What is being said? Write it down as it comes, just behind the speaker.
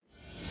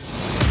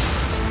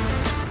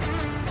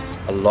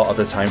a lot of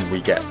the time we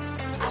get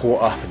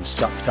caught up and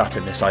sucked up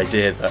in this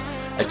idea that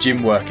a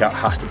gym workout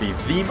has to be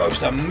the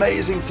most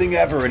amazing thing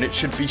ever and it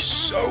should be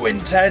so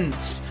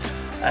intense.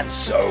 And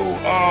so,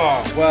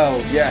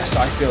 yes,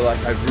 I feel like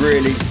I've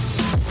really...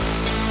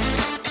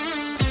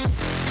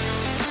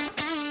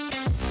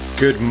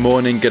 Good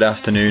morning, good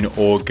afternoon,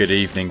 or good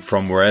evening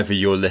from wherever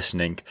you're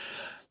listening.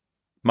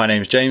 My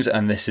name's James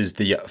and this is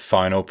the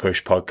Final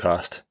Push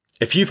podcast.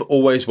 If you've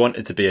always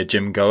wanted to be a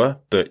gym goer,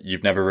 but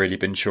you've never really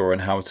been sure on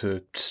how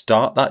to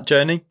start that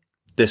journey,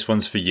 this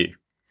one's for you.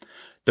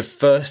 The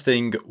first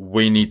thing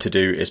we need to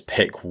do is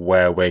pick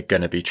where we're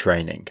going to be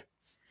training.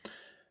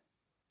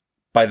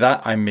 By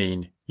that, I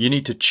mean you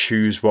need to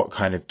choose what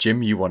kind of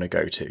gym you want to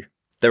go to.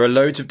 There are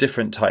loads of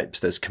different types.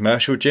 There's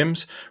commercial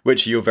gyms,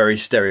 which are your very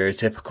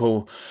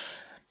stereotypical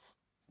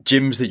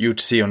gyms that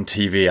you'd see on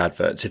TV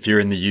adverts. If you're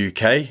in the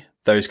UK,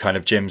 those kind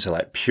of gyms are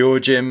like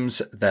Pure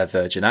Gyms, they're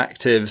Virgin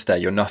Actives, they're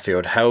your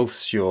Nuffield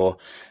Healths, your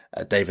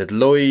David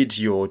Lloyd,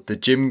 your The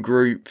Gym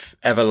Group,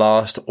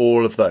 Everlast,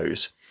 all of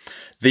those.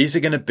 These are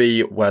going to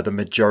be where the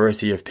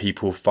majority of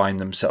people find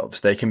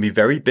themselves. They can be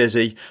very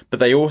busy, but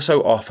they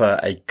also offer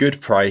a good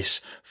price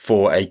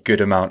for a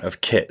good amount of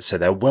kit, so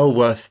they're well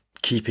worth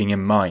keeping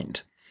in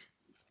mind.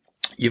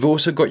 You've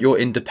also got your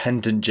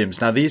independent gyms.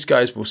 Now, these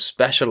guys will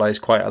specialize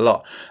quite a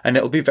lot, and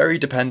it'll be very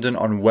dependent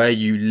on where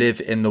you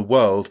live in the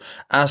world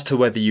as to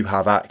whether you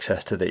have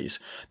access to these.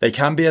 They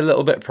can be a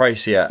little bit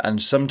pricier,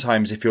 and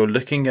sometimes if you're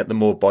looking at the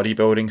more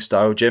bodybuilding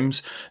style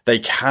gyms, they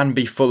can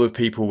be full of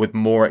people with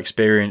more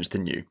experience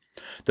than you.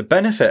 The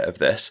benefit of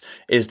this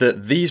is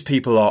that these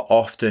people are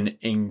often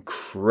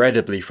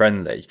incredibly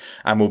friendly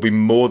and will be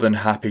more than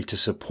happy to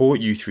support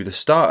you through the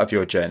start of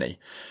your journey.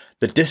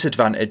 The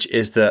disadvantage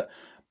is that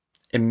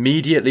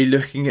immediately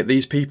looking at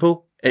these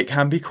people, it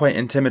can be quite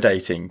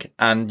intimidating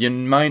and you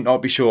might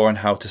not be sure on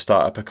how to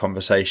start up a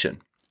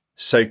conversation.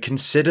 So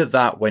consider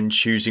that when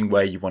choosing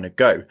where you want to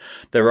go.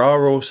 There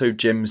are also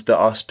gyms that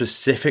are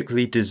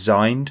specifically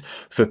designed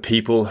for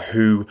people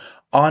who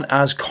aren't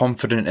as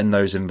confident in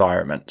those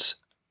environments.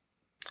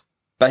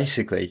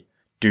 Basically,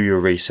 do your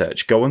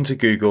research. Go onto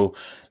Google,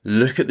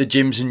 look at the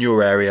gyms in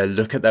your area,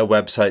 look at their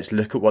websites,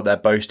 look at what they're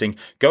boasting.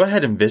 Go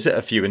ahead and visit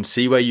a few and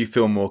see where you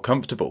feel more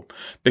comfortable.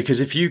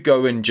 Because if you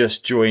go and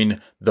just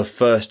join the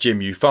first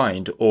gym you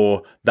find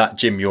or that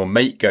gym your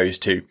mate goes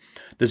to,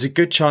 there's a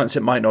good chance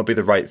it might not be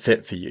the right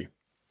fit for you.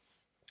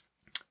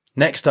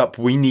 Next up,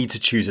 we need to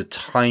choose a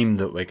time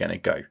that we're going to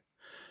go.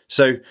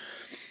 So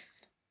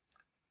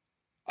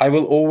I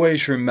will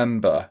always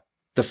remember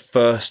the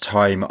first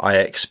time I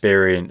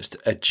experienced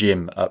a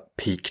gym at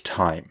peak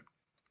time.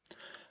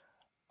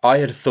 I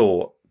had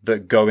thought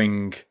that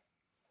going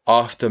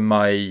after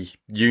my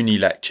uni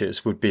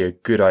lectures would be a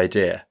good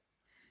idea.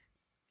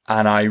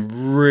 And I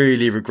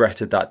really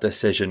regretted that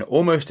decision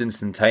almost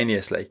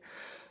instantaneously.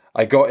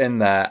 I got in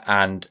there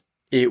and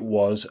it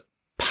was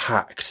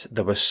packed.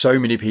 There were so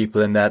many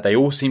people in there. They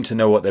all seemed to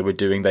know what they were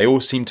doing. They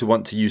all seemed to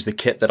want to use the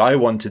kit that I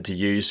wanted to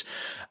use.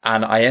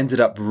 And I ended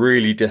up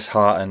really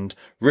disheartened,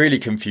 really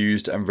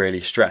confused and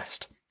really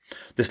stressed.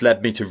 This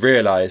led me to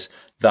realize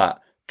that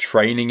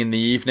training in the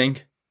evening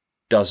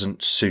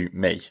doesn't suit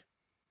me,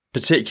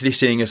 particularly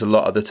seeing as a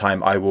lot of the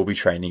time I will be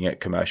training at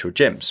commercial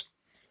gyms.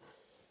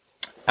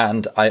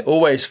 And I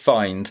always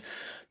find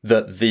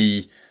that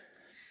the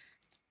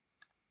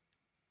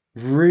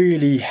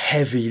really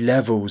heavy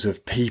levels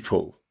of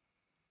people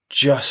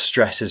just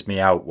stresses me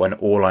out when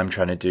all I'm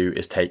trying to do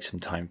is take some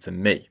time for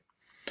me.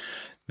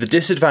 The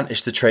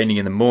disadvantage to training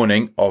in the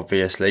morning,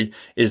 obviously,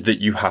 is that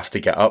you have to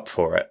get up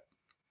for it.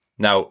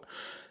 Now,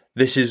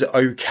 this is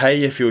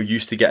okay if you're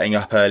used to getting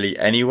up early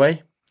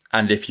anyway,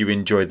 and if you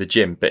enjoy the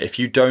gym, but if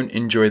you don't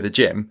enjoy the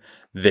gym,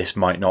 this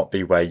might not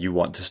be where you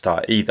want to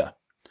start either.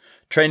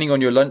 Training on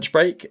your lunch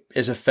break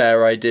is a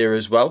fair idea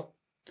as well,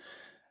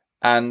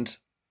 and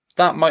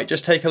that might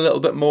just take a little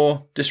bit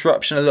more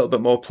disruption, a little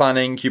bit more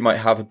planning. You might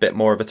have a bit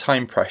more of a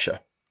time pressure.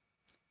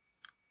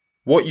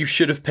 What you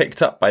should have picked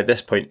up by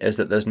this point is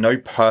that there's no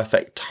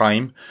perfect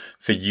time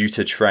for you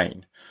to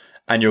train,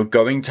 and you're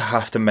going to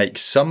have to make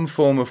some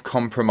form of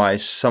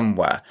compromise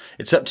somewhere.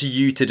 It's up to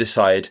you to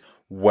decide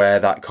where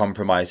that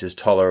compromise is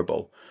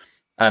tolerable.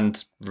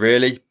 And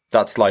really,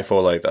 that's life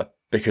all over,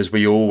 because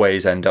we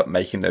always end up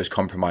making those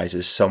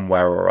compromises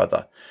somewhere or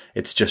other.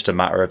 It's just a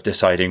matter of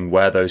deciding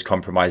where those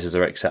compromises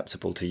are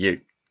acceptable to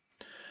you.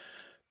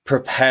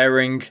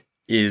 Preparing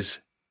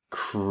is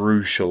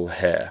crucial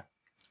here.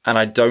 And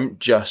I don't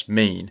just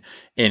mean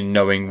in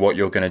knowing what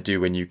you're going to do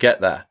when you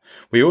get there.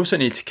 We also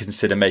need to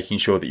consider making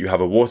sure that you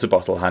have a water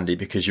bottle handy,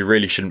 because you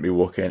really shouldn't be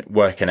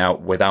working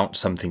out without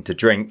something to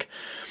drink.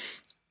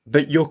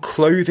 But your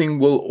clothing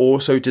will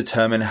also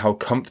determine how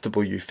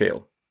comfortable you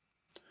feel.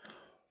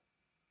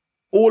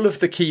 All of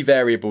the key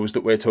variables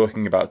that we're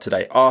talking about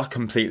today are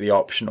completely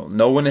optional.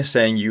 No one is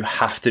saying you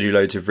have to do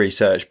loads of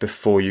research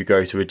before you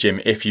go to a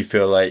gym if you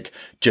feel like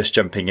just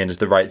jumping in is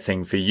the right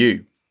thing for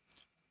you.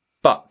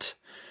 But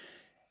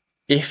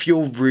if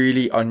you're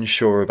really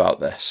unsure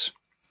about this,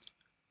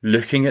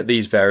 looking at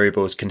these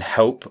variables can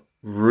help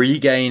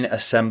regain a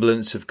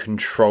semblance of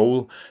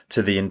control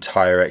to the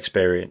entire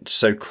experience.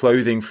 So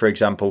clothing, for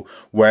example,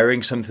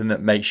 wearing something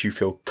that makes you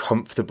feel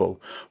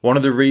comfortable. One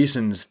of the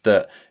reasons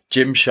that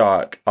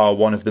Gymshark are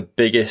one of the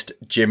biggest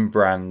gym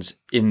brands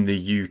in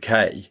the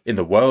UK, in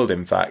the world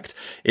in fact,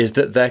 is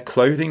that their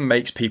clothing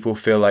makes people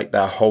feel like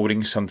they're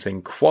holding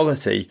something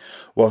quality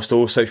whilst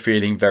also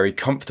feeling very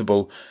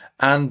comfortable,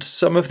 and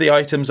some of the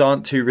items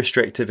aren't too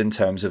restrictive in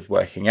terms of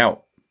working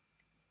out.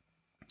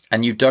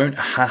 And you don't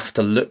have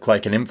to look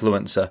like an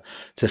influencer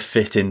to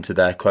fit into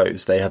their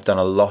clothes. They have done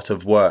a lot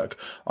of work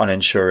on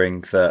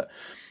ensuring that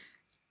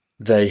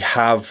they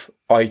have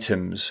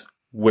items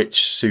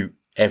which suit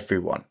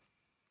everyone.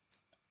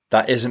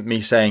 That isn't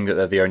me saying that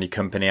they're the only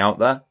company out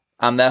there,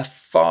 and they're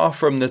far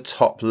from the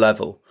top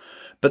level,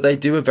 but they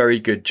do a very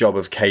good job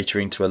of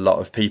catering to a lot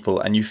of people,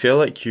 and you feel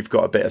like you've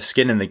got a bit of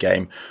skin in the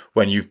game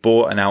when you've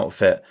bought an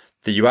outfit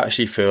that you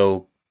actually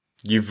feel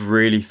you've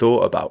really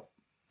thought about.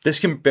 This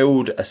can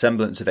build a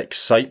semblance of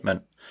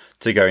excitement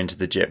to go into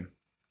the gym.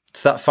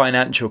 It's that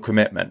financial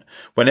commitment.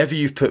 Whenever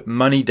you've put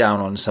money down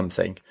on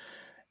something,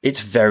 it's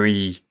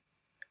very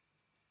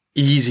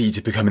easy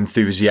to become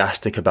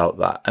enthusiastic about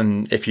that.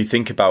 And if you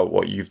think about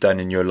what you've done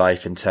in your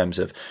life in terms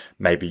of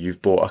maybe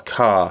you've bought a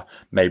car,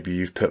 maybe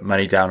you've put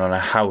money down on a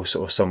house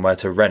or somewhere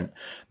to rent,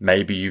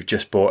 maybe you've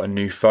just bought a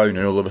new phone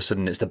and all of a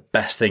sudden it's the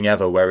best thing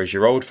ever, whereas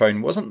your old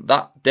phone wasn't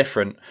that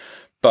different,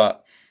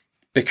 but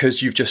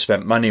because you've just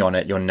spent money on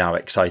it, you're now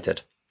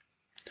excited.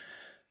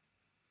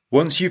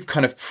 Once you've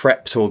kind of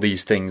prepped all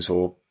these things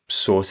or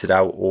sorted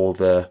out all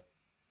the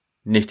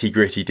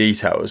nitty-gritty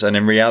details, and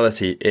in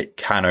reality it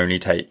can only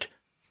take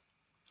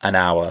an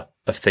hour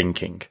of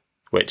thinking,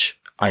 which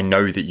I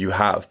know that you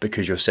have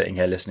because you're sitting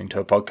here listening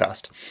to a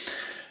podcast.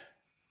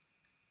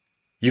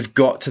 You've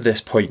got to this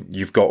point,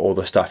 you've got all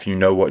the stuff, you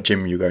know what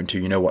gym you're going to,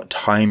 you know what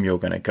time you're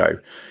going to go.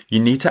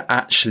 You need to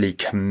actually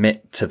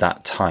commit to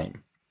that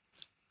time.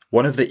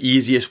 One of the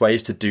easiest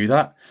ways to do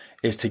that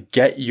is to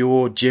get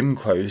your gym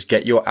clothes,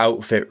 get your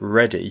outfit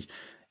ready,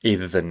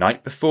 either the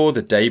night before,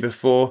 the day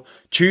before,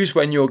 choose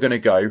when you're going to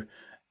go,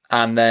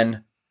 and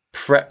then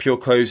prep your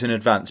clothes in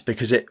advance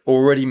because it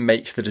already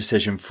makes the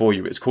decision for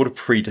you. It's called a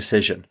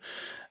pre-decision,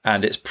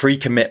 and it's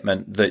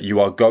pre-commitment that you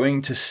are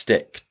going to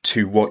stick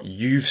to what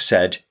you've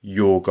said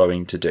you're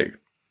going to do.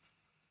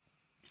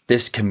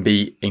 This can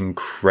be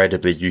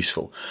incredibly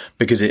useful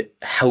because it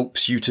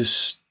helps you to,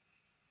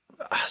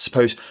 I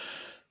suppose,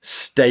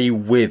 stay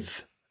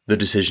with the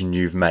decision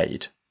you've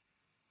made.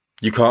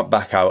 You can't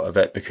back out of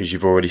it because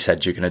you've already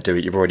said you're going to do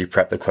it. You've already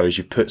prepped the clothes.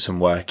 You've put some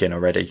work in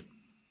already.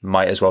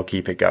 Might as well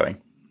keep it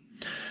going.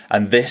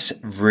 And this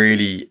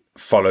really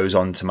follows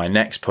on to my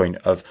next point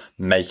of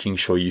making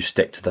sure you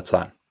stick to the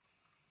plan.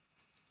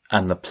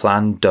 And the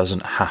plan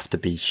doesn't have to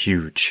be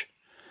huge.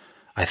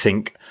 I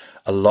think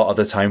a lot of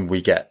the time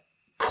we get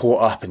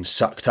caught up and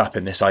sucked up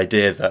in this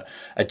idea that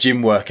a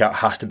gym workout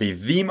has to be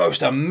the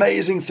most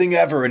amazing thing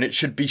ever and it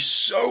should be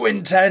so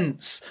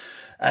intense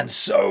and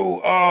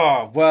so,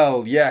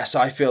 yes,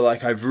 I feel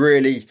like I've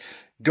really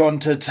gone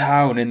to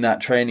town in that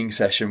training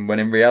session, when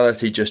in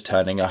reality just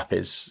turning up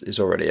is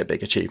already a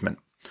big achievement.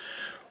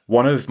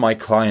 One of my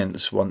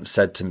clients once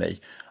said to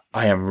me,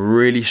 I am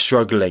really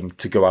struggling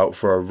to go out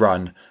for a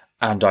run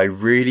and I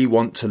really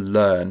want to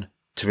learn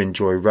to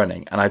enjoy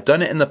running. And I've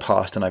done it in the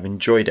past and I've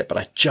enjoyed it, but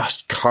I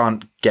just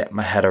can't get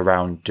my head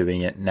around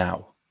doing it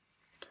now.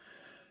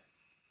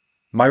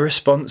 My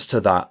response to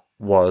that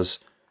was,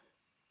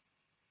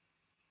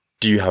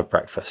 do you have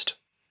breakfast?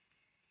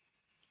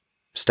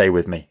 Stay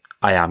with me.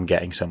 I am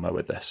getting somewhere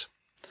with this.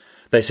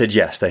 They said,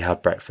 yes, they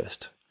have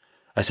breakfast.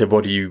 I said,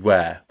 what do you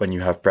wear when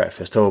you have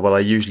breakfast? Oh, well, I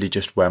usually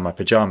just wear my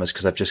pajamas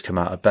because I've just come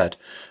out of bed.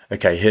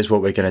 Okay, here's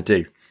what we're going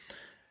to do.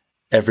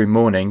 Every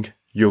morning,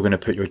 you're going to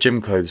put your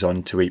gym clothes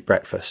on to eat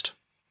breakfast.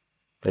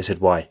 They said,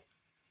 why?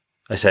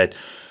 I said,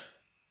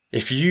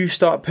 if you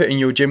start putting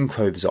your gym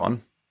clothes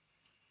on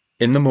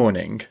in the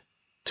morning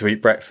to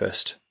eat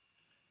breakfast,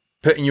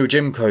 putting your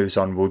gym clothes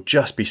on will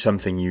just be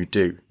something you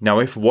do. Now,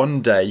 if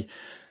one day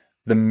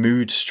the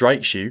mood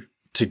strikes you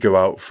to go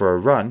out for a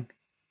run,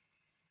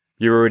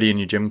 you're already in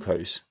your gym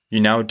clothes.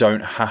 You now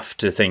don't have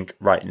to think,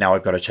 right, now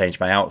I've got to change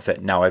my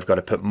outfit. Now I've got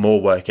to put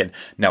more work in.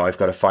 Now I've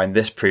got to find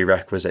this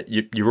prerequisite.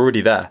 You're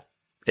already there.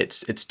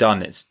 It's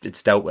done. It's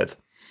dealt with.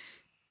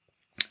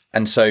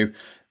 And so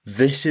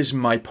this is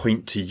my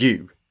point to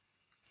you.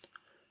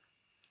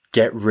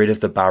 Get rid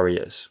of the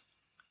barriers.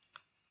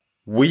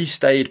 We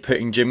stayed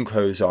putting gym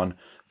clothes on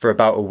for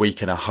about a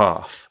week and a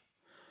half.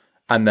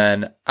 And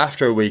then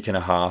after a week and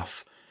a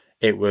half,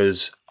 it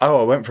was, I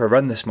went for a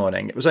run this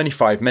morning. It was only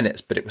 5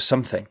 minutes, but it was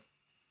something.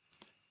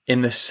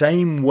 In the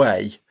same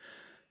way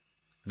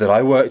that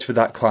I worked with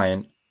that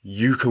client,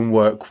 you can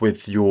work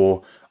with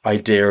your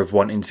idea of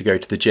wanting to go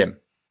to the gym.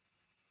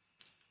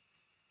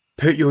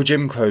 Put your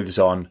gym clothes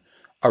on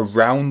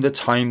around the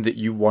time that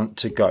you want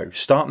to go.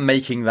 Start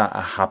making that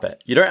a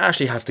habit. You don't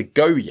actually have to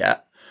go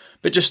yet,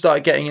 but just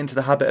start getting into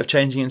the habit of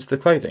changing into the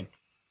clothing.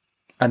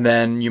 And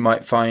then you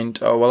might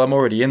find, I'm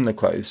already in the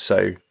clothes,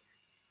 so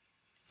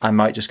I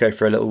might just go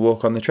for a little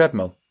walk on the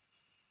treadmill.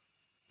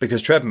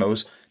 Because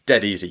treadmills,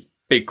 dead easy.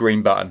 Big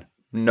green button,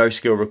 no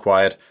skill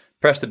required.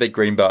 Press the big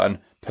green button,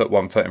 put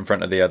one foot in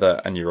front of the other,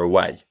 and you're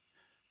away.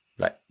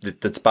 Like,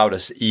 that's about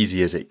as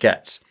easy as it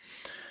gets.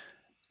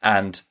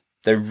 And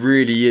there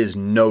really is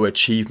no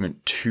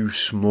achievement too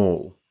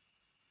small.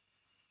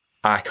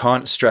 I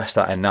can't stress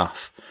that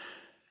enough.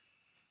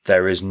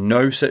 There is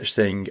no such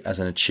thing as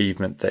an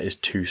achievement that is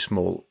too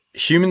small.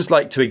 Humans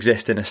like to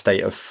exist in a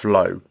state of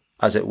flow,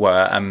 as it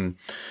were.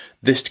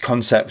 This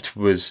concept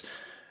was,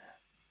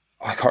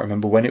 I can't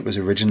remember when it was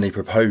originally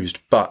proposed,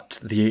 but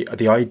the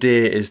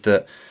idea is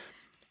that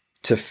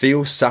to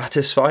feel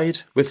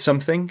satisfied with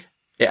something,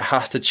 it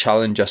has to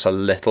challenge us a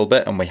little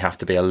bit, and we have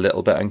to be a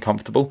little bit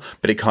uncomfortable,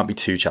 but it can't be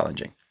too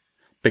challenging.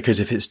 Because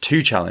if it's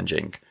too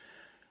challenging,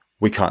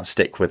 we can't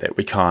stick with it.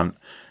 We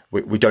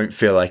don't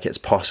feel like it's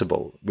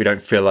possible. We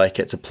don't feel like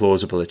it's a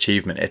plausible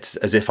achievement. It's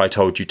as if I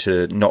told you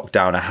to knock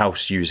down a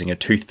house using a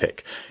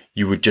toothpick.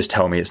 You would just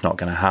tell me it's not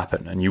going to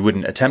happen, and you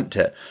wouldn't attempt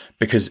it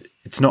because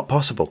it's not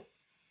possible.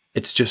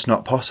 It's just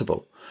not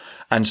possible.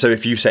 And so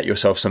if you set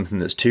yourself something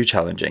that's too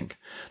challenging,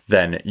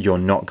 then you're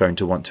not going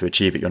to want to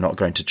achieve it. You're not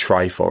going to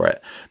try for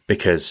it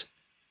because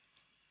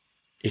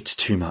it's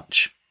too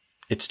much.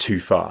 It's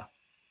too far.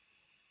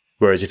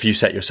 Whereas if you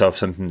set yourself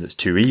something that's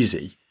too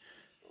easy,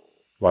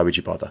 why would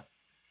you bother?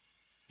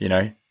 You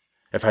know,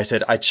 if I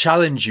said, I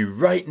challenge you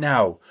right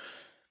now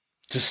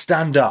to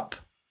stand up,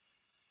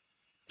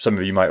 some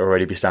of you might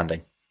already be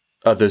standing.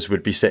 Others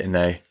would be sitting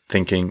there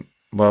thinking,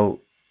 well,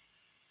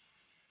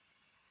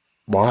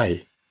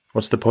 why?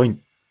 What's the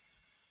point?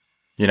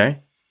 You know?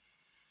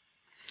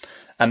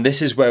 And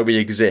this is where we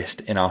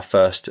exist in our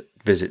first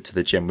visit to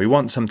the gym. We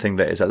want something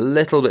that is a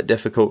little bit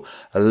difficult,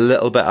 a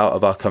little bit out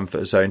of our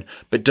comfort zone,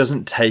 but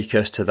doesn't take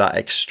us to that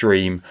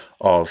extreme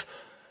of,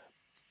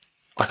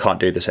 I can't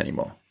do this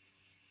anymore.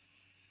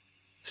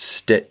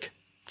 Stick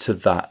to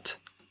that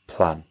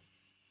plan.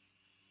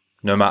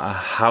 No matter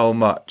how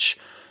much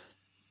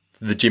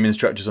the gym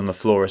instructors on the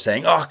floor are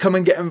saying, oh, come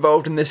and get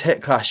involved in this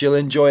HIIT class. You'll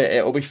enjoy it.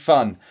 It'll be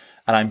fun.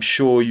 And I'm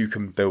sure you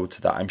can build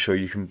to that. I'm sure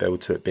you can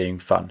build to it being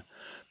fun.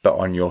 But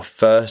on your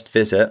first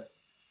visit,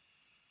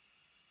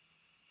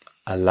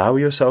 allow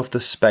yourself the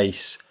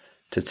space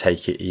to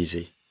take it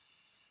easy.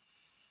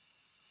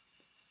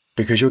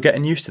 Because you're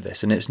getting used to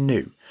this and it's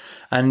new.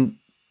 And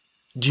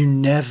you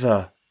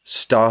never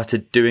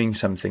started doing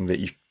something that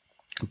you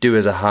do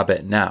as a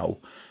habit now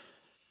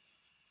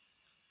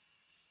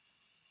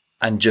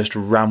and just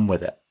ran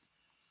with it.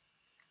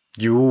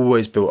 You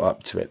always built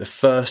up to it. The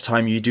first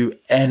time you do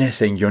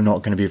anything, you're not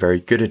going to be very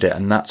good at it,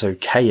 and that's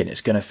okay, and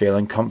it's going to feel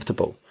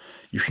uncomfortable.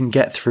 You can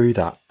get through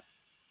that.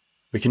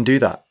 We can do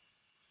that.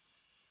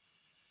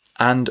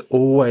 And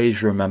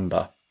always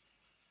remember,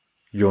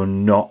 you're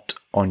not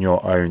on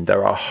your own.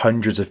 There are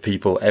hundreds of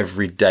people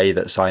every day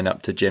that sign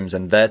up to gyms,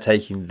 and they're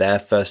taking their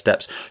first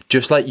steps,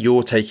 just like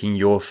you're taking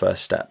your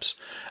first steps.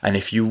 And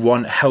if you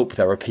want help,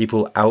 there are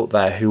people out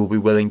there who will be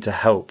willing to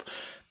help.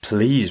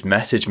 Please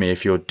message me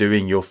if you're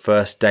doing your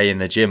first day in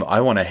the gym.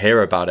 I want to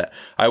hear about it.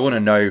 I want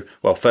to know,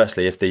 well,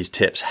 firstly, if these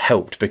tips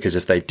helped, because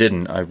if they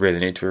didn't, I really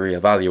need to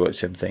reevaluate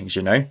some things,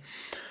 you know?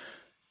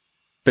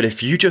 But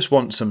if you just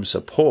want some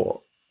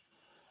support,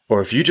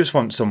 or if you just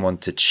want someone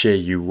to cheer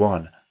you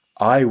on,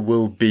 I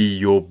will be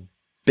your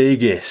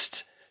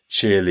biggest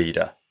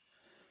cheerleader.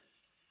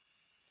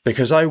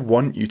 Because I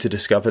want you to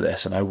discover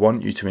this and I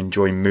want you to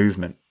enjoy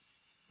movement.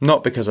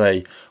 Not because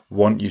I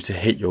want you to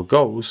hit your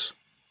goals,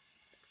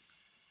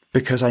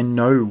 because I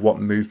know what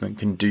movement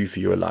can do for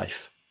your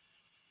life.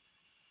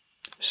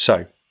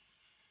 So,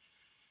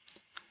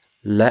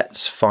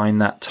 let's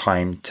find that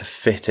time to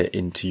fit it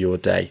into your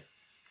day.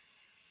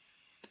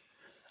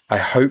 I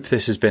hope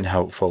this has been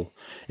helpful.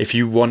 If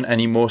you want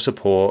any more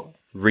support,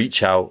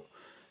 reach out,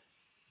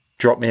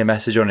 drop me a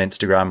message on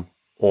Instagram,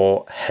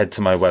 or head to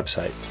my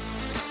website.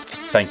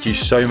 Thank you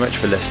so much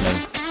for listening,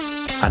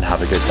 and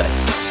have a good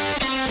day.